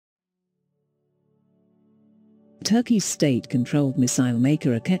Turkey's state-controlled missile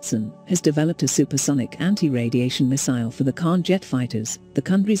maker Roketsan has developed a supersonic anti-radiation missile for the Kaan jet fighters, the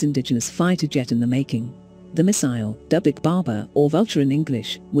country's indigenous fighter jet in the making. The missile, dubbed Akbaba, or vulture in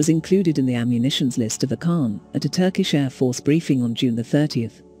English, was included in the ammunitions list of the Kaan at a Turkish Air Force briefing on June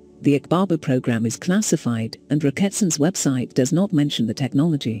 30th. The Akbaba program is classified, and Roketsan's website does not mention the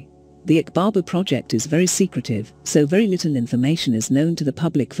technology. The Akbaba project is very secretive, so very little information is known to the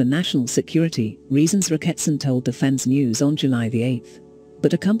public for national security reasons, Roketsan told Defense News on July 8th.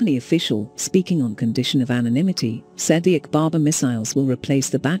 But a company official, speaking on condition of anonymity, said the Akbaba missiles will replace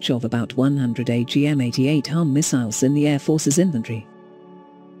the batch of about 100 AGM-88 HARM missiles in the Air Force's inventory.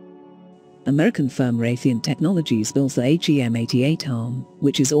 American firm Raytheon Technologies builds the AGM-88 HARM,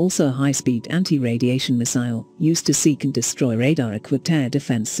 which is also a high-speed anti-radiation missile used to seek and destroy radar-equipped air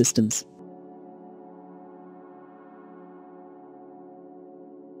defense systems.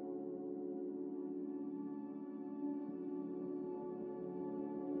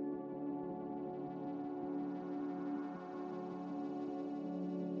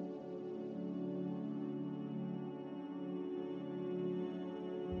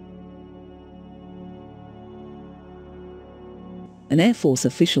 An Air Force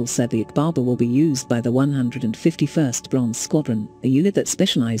official said the Akbaba will be used by the 151st Bronze Squadron, a unit that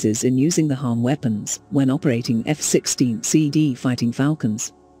specializes in using the HARM weapons when operating F-16C/D Fighting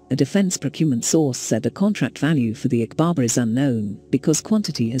Falcons. A defense procurement source said the contract value for the Akbaba is unknown because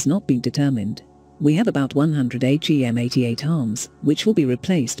quantity has not been determined. We have about 100 AGM-88 HARMs, which will be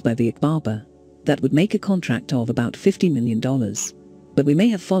replaced by the Akbaba. That would make a contract of about $50 million. But we may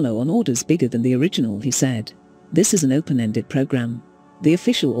have follow-on orders bigger than the original, he said. This is an open-ended program. The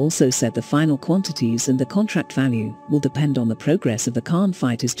official also said the final quantities and the contract value will depend on the progress of the Kaan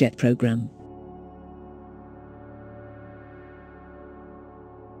fighter's jet program.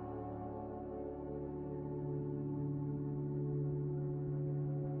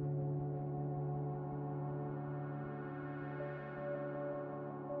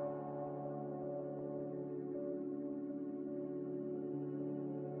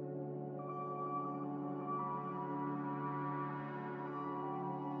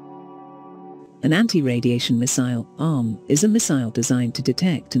 An anti-radiation missile, ARM, is a missile designed to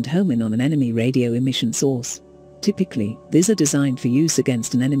detect and home in on an enemy radio emission source. Typically, these are designed for use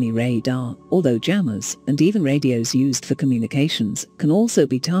against an enemy radar, although jammers, and even radios used for communications, can also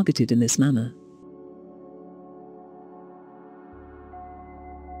be targeted in this manner.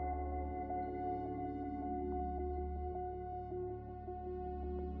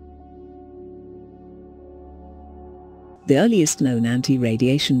 The earliest known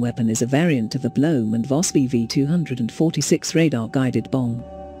anti-radiation weapon is a variant of the Blohm and Vosby V-246 radar-guided bomb.